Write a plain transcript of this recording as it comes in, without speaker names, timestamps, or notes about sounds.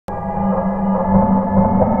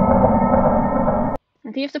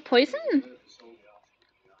Do you have the poison?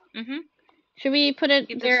 Mm-hmm. Should we put it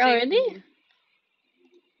Keep the there stake. already?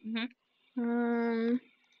 Mm-hmm.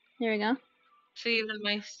 There we go. See, even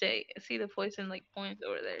my stake. See the poison like points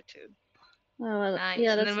over there too. Oh, well, Nice.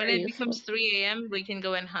 yeah, And that's then when very it useful. becomes 3 a.m., we can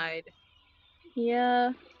go and hide.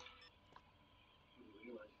 Yeah.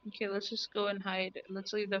 Okay, let's just go and hide.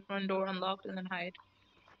 Let's leave the front door unlocked and then hide.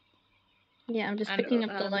 Yeah, I'm just And picking up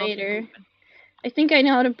the unlock the lighter. open. I think I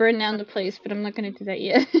know how to burn down the place, but I'm not gonna do that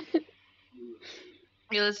yet.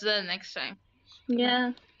 Yeah, let's do that next time.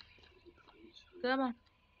 Yeah. Come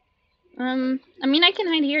on. I mean, I can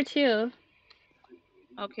hide here too.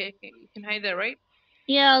 Okay, you can hide there, right?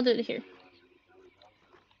 Yeah, I'll do it here.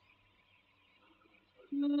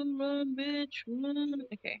 Run, bitch, run.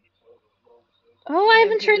 Okay. Oh, I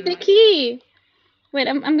haven't tried the key. Wait,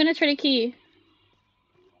 I'm gonna try the key.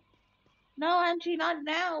 No, Angie, not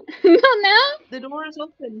now. Not now? The door is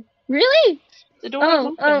open. Really? The door is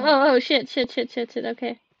open. Oh, shit.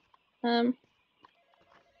 Okay.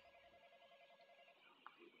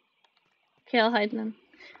 Okay, I'll hide them.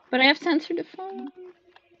 But I have to answer the phone.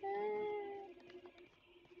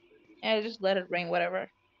 Yeah, just let it ring, whatever.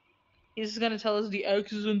 He's gonna tell us the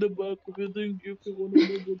X is in the back of your thing if you wanna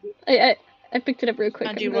know. I picked it up real quick.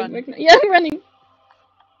 Angie, run. Back now. Yeah, I'm running.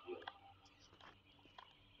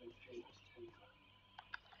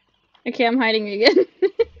 Okay, I'm hiding again.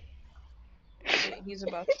 Okay, he's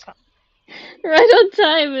about to come. Right on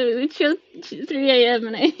time. It shows 3 a.m.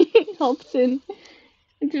 and I hopped into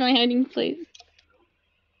my hiding place.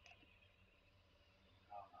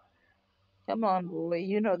 Come on, boy.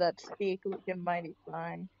 You know that steak looking mighty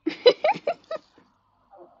fine.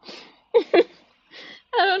 I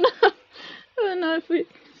don't know. I don't know if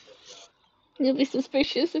it'll be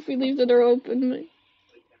suspicious if we leave the door open.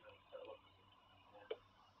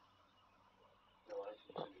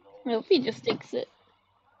 But I hope he just takes it.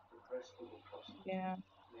 Yeah,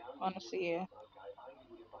 honestly, yeah.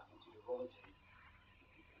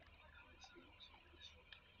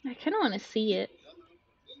 I kind of want to see it.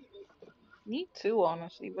 Me too,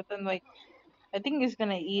 honestly. But then, like, I think he's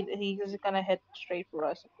gonna eat. He's gonna head straight for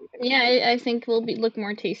us if we take Yeah, it. I think will look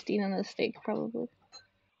more tasty than the steak probably.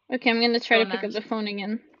 Okay, I'm gonna try to Don't pick up the answer. phone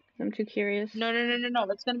again. I'm too curious. No.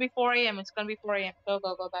 It's gonna be 4 a.m. It's gonna be 4 a.m. Go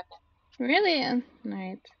back in. Really?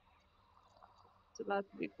 Alright. It's about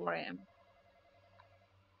to be 4 a.m.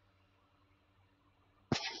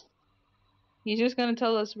 He's just gonna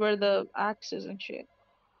tell us where the axe is and shit.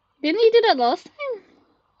 Didn't he do that last time?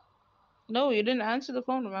 No, you didn't answer the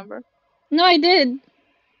phone, remember? No, I did.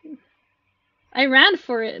 I ran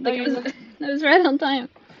for it. No, Like you. I was right on time.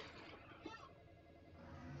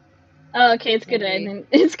 Oh, okay, it's good that I Maybe. didn't.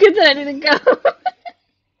 It's good that I didn't go.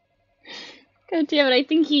 God damn it! I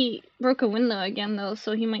think he broke a window again though,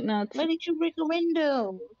 so he might not Why did you break a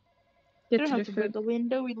window? You get don't to have the to break food. a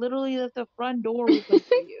window. We literally left the front door open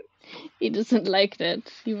for you. He doesn't like that.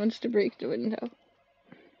 He wants to break the window.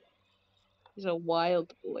 He's a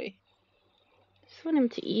wild boy. Just want him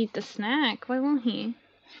to eat the snack. Why won't he?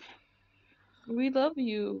 We love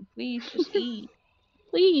you. Please just eat.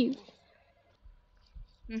 Please.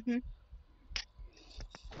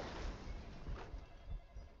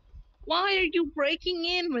 Why are you breaking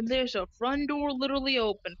in when there's a front door literally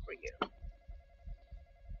open for you?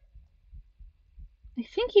 I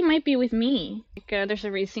think he might be with me. Like, there's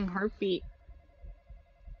a racing heartbeat.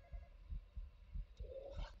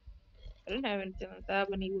 I didn't have anything like that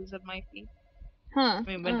when he was at my feet. Huh. I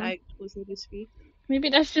mean, when I was at his feet. Maybe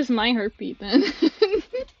that's just my heartbeat then. Is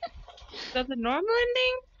that the normal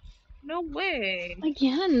ending? No way.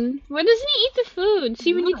 Again. Why doesn't he eat the food?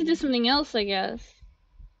 See, we need to do something else, I guess.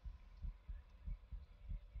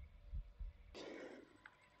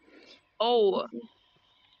 Oh.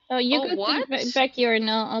 Oh, you Oh, go what? to the backyard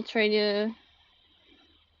now. I'll try to.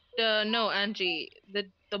 No, Angie.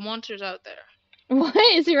 The monster's out there. What?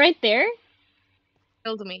 Is he right there?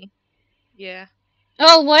 Killed me. Yeah.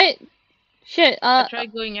 Oh, what? Shit. I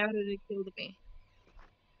tried going out and it killed me.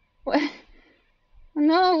 What?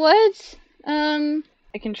 No, what?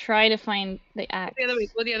 I can try to find the axe.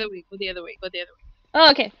 Go the other way.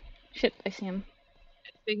 Oh, okay. Shit, I see him. I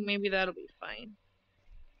think maybe that'll be fine.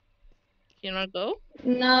 You wanna go?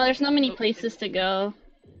 No, there's not many places to go.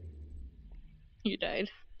 You died.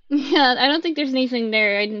 Yeah, I don't think there's anything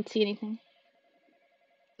there. I didn't see anything.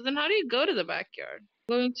 So then how do you go to the backyard?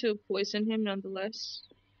 I'm going to poison him nonetheless.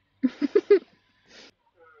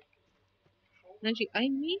 Actually, I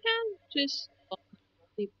may have just lost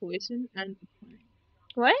the poison and the plank.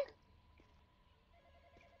 What?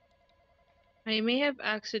 I may have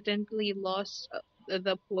accidentally lost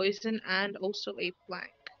the poison and also a plank.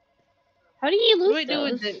 How do you What do lose I do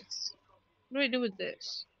with those? this? What do I do with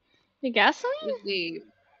this? The gasoline? With the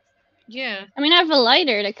yeah. I mean, I have a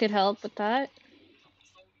lighter that could help with that.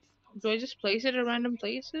 Do I just place it at random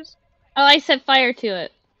places? Oh, I set fire to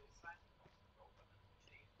it.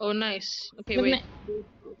 Oh, nice. Okay, But, wait.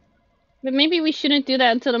 but maybe we shouldn't do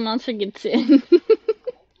that until the monster gets in.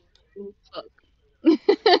 Oh, fuck.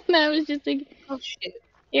 I was just thinking, Oh shit.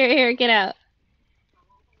 here, get out.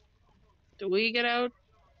 Do we get out?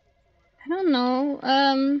 I don't know.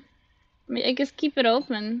 I guess keep it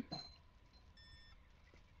open.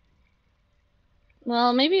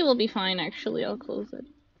 Well, maybe we'll be fine, actually. I'll close it.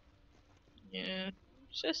 Yeah.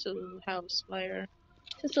 It's just a little house fire.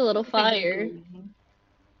 Just a little Nothing big fire. going on.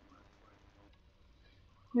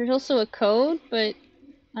 There's also a code, but,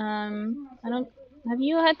 I don't... Have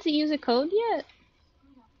you had to use a code yet?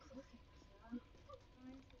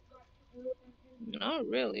 Not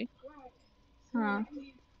really. Huh.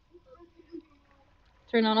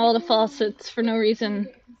 Turn on all the faucets for no reason.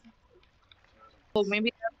 Oh,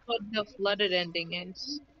 maybe that's what the flooded ending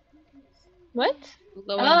is. What? We'll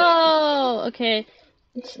go in there. Oh, okay.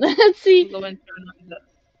 Let's see. We'll go and turn on the.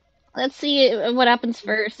 Let's see what happens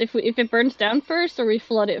first. If it burns down first, or we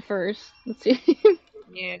flood it first. Let's see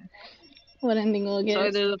Yeah. what ending we'll So get.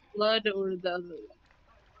 either the flood or the other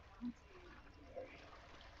one.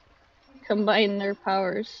 Combine their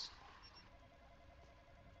powers.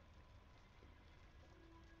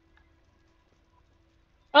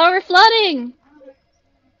 Oh, we're flooding!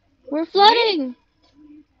 We're Really? flooding!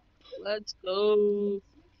 Let's go.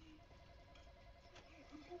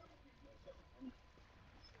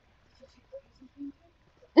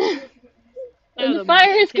 And Now the the fire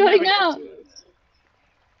monster is can going never get out. to us.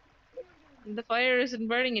 And the fire isn't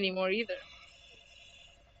burning anymore either.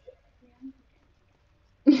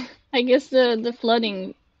 I guess the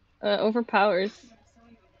flooding overpowers.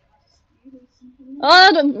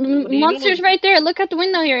 Oh, the What do you know? monster's right there. Look out the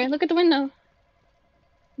window here. Look at the window.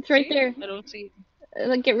 It's right See? there. I don't see him.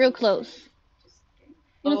 Like, get real close.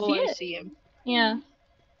 You don't Oh, see I it? see him. Yeah.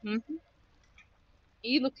 Mm-hmm.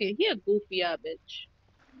 He a goofy bitch.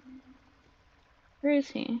 Where is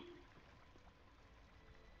he?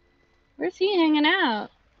 Where's he hanging out?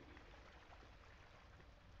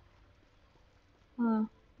 Oh,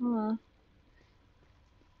 oh.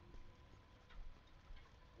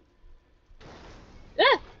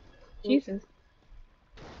 Ah! Jesus.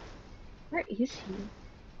 Where is he?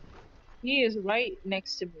 He is right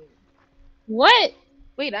next to me. What?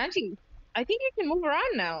 Wait, Angie, I think you can move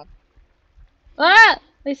around now. Ah!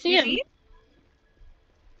 I see You him. see?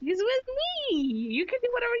 He's with me. You can do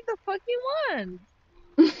whatever the fuck you want.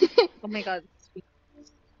 Oh my god.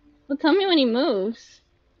 Well, tell me when he moves.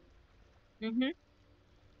 Mm-hmm.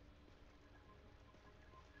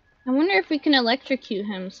 I wonder if we can electrocute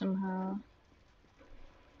him somehow.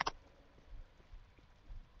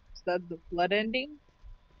 Is that the flood ending?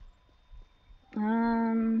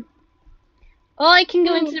 Oh, I can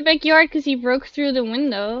go into the backyard because he broke through the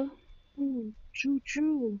window. Ooh,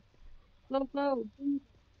 true. Flow.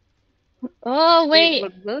 Oh, Wait, wait.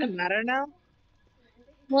 but will it matter now?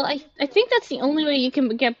 Well, I think that's the only way you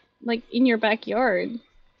can get, like, in your backyard.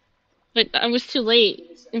 But I was too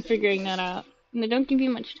late in figuring that out. And they don't give you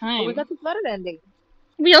much But we time. got the flooded ending.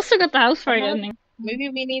 We also got the house fire Somehow, ending. maybe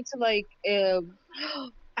we need to like,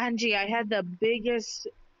 Angie, I had the biggest,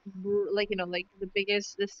 like like the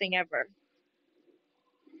biggest this thing ever.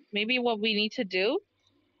 Maybe what we need to do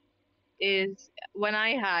is when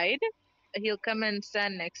I hide, he'll come and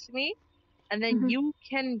stand next to me, and then you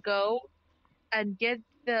can go and get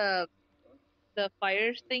the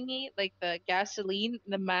fire thingy, like the gasoline,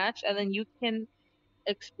 the match, and then you can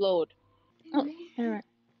explode. Oh, alright.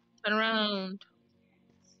 Turn around.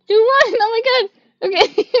 Do one! Oh my god!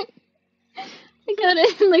 Okay. I got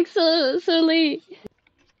it like so late.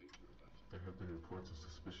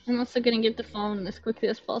 I'm also gonna get the phone as quickly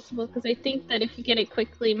as possible because I think that if you get it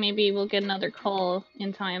quickly, maybe we'll get another call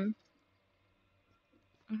in time.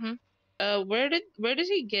 Mhm. Where does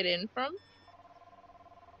he get in from?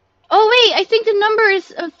 Oh wait, I think the number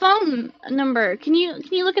is a phone number. Can you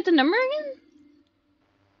look at the number again?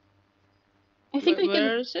 I think we can.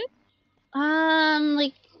 Where is it?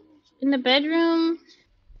 Like in the bedroom.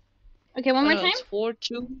 Okay, one Oh more no, time. it's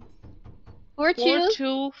 42 Four four two.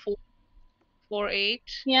 two four four eight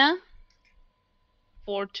Yeah.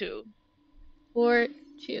 42.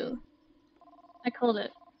 4-2. I called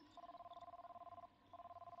it.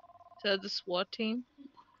 Is that the SWAT team?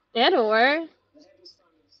 That'll work.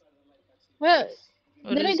 What?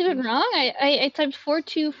 What Did I is do it it? wrong? I typed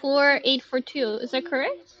 424842. Is that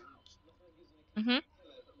correct? Mhm.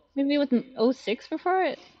 Maybe with an 06 before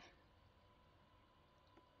it?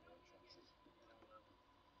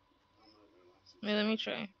 Wait, let me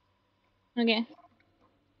try. Okay.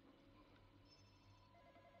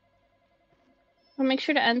 I'll make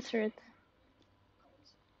sure to answer it.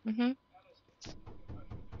 Mm-hmm.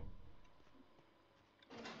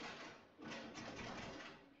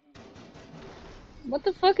 What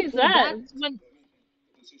the fuck is Oh, that? that's when.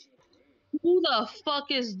 Who the fuck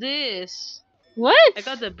is this? I got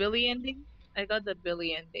What? the Billy ending. I got the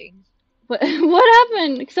Billy ending. What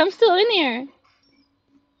happened? Because I'm still in here.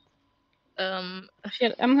 Um,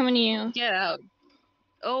 Shit, I'm coming to you. get out.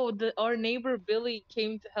 Oh, the our neighbor Billy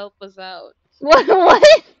came to help us out. What?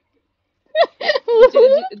 What? Go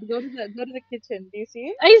to the kitchen. Do you see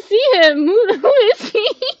it? I see him. Who is he?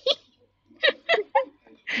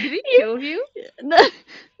 Did he You- kill you? no,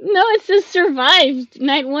 no, it says survived.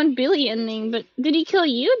 Night 1 Billy ending. But did he kill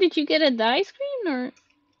you? Did you get a die screen or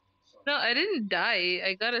No, I didn't die.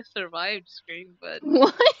 I got a survived screen, but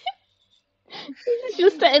what? It's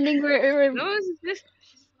just the ending that where was just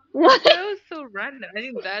what? that was so random. I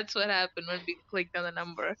think that's what happened when we clicked on the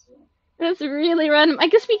number. That's really random. I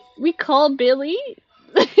guess we call Billy,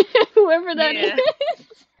 whoever that is.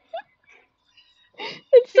 Yeah.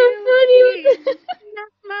 It's so Billy, funny.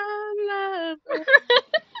 not my lover.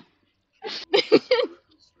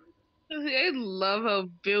 I love how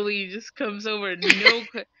Billy just comes over.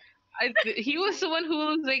 He was the one who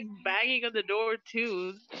was like banging on the door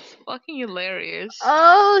too. It's fucking hilarious.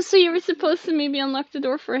 Oh, so you were supposed to maybe unlock the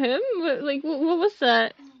door for him? What was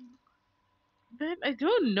that? But I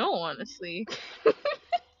don't know honestly.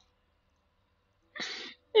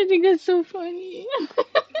 I think that's so funny.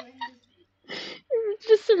 It's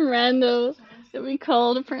just some rando that we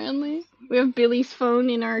called. Apparently, we have Billy's phone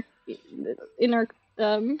in our I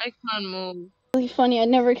can't move. Really funny. I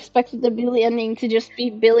never expected the Billy ending to just be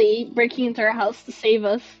Billy breaking into our house to save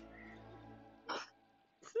us.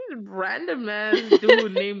 This random ass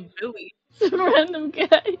dude named Billy Some random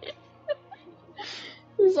guy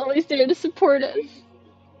who's always there to support us.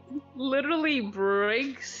 literally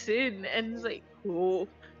breaks in and is like, "Oh,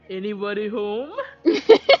 anybody home?"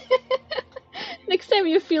 Next time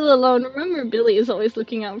you feel alone, remember Billy is always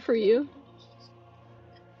looking out for you.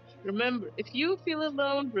 Remember, if you feel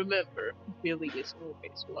alone, remember Billy is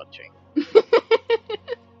always watching.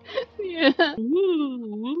 Yeah. Let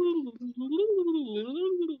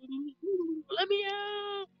me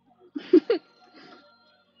out.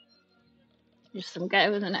 There's some guy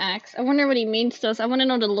with an axe. I wonder what he means to us. I want to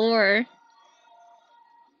know the lore.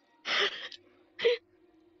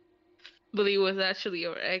 Billy was actually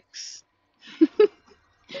your ex.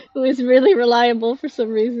 Who is really reliable for some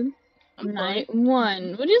reason. I'm sorry. Night 1.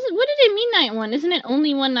 What is it? What did it mean night 1? Isn't it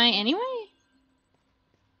only one night anyway?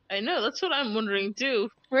 I know, that's what I'm wondering too.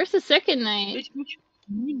 Where's the second night? Which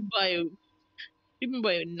you mean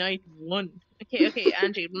by night one? Okay,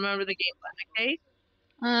 Angie, remember the game plan, okay?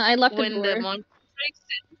 I locked the When the door. monster strikes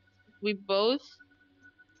in, we both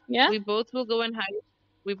Yeah? we both will go and hide.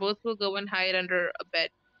 We both will go and hide under a bed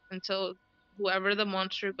until whoever the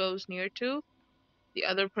monster goes near to, the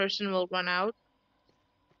other person will run out,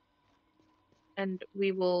 and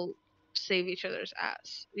we will save each other's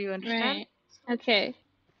ass. Do you understand? Right. Okay.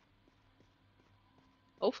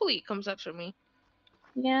 Hopefully, he comes after me.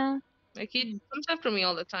 Yeah. Like he comes after me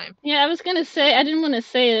all the time. Yeah, I was gonna say, I didn't want to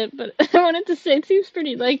say it, but I wanted to say it seems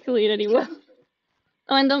pretty likely that he will.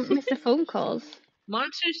 Oh, and don't miss the phone calls.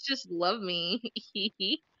 Monsters just love me.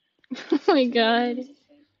 Oh my god.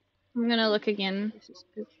 I'm gonna look again. This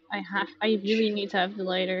is I really need to have the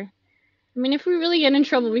lighter. I mean, if we really get in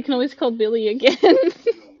trouble, we can always call Billy again.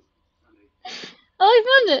 Oh,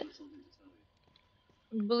 I found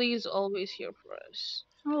it! Billy is always here for us.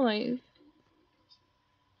 Always.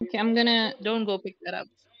 Okay, I'm gonna. Don't go pick that up.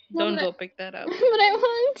 No, Don't but go pick that up. I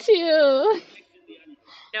want to.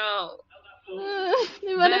 No.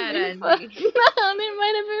 They might have Bad info. Angie. No, they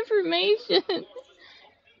might have information.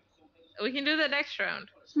 We can do that next round.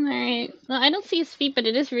 Alright. Well, I don't see his feet, but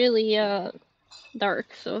it is really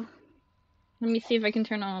dark, so let me see if I can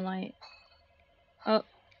turn on a light. Oh,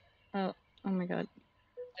 oh my god.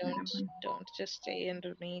 Don't. Just stay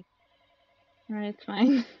underneath. Alright, it's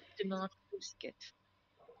fine. Do not risk it.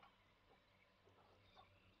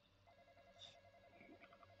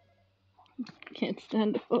 Can't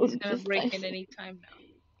stand the He's phone. gonna Just break in any time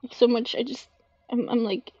now. so much. I'm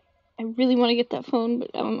like, I really want to get that phone, but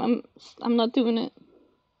I'm not doing it.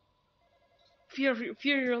 Fear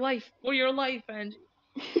your life. For your life, Angie.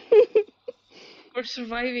 For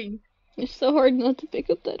surviving. It's so hard not to pick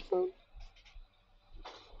up that phone.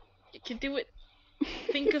 You can do it.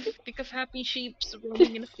 Think of happy sheep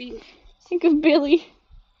roaming in a field. Think of Billy.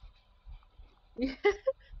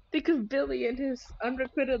 Think of Billy and his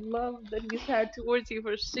unrequited love that he's had towards you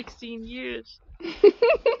for 16 years.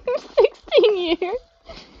 16 years.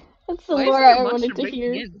 That's the Why is lore there a I monster wanted to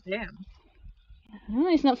breaking hear. in? Damn. Oh,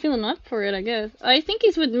 he's not feeling up for it, I guess. I think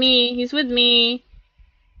he's with me. He's with me.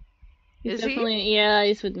 He's Is he? definitely, yeah,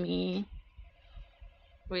 he's with me.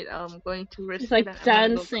 Wait, I'm going to He's risk it. like I'm gonna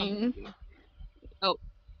go dancing. completely. Oh,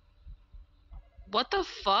 what the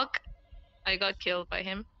fuck? I got killed by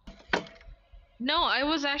him. No, I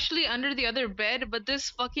was actually under the other bed, but this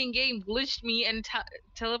fucking game glitched me and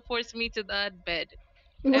teleports me to that bed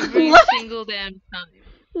every What? single damn time.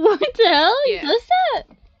 What the hell? He Yeah, does that?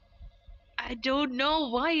 I don't know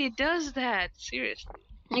why it does that. Seriously,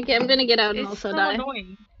 Okay, I'm gonna get out and it's also so die.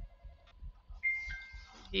 annoying.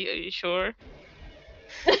 Are you sure?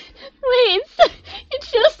 Wait, it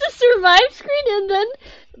shows the survive screen and then,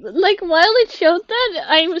 like, while it showed that,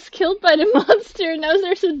 I was killed by the monster and now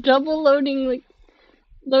there's a double loading, like,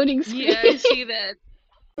 loading screen. Yeah, I see that.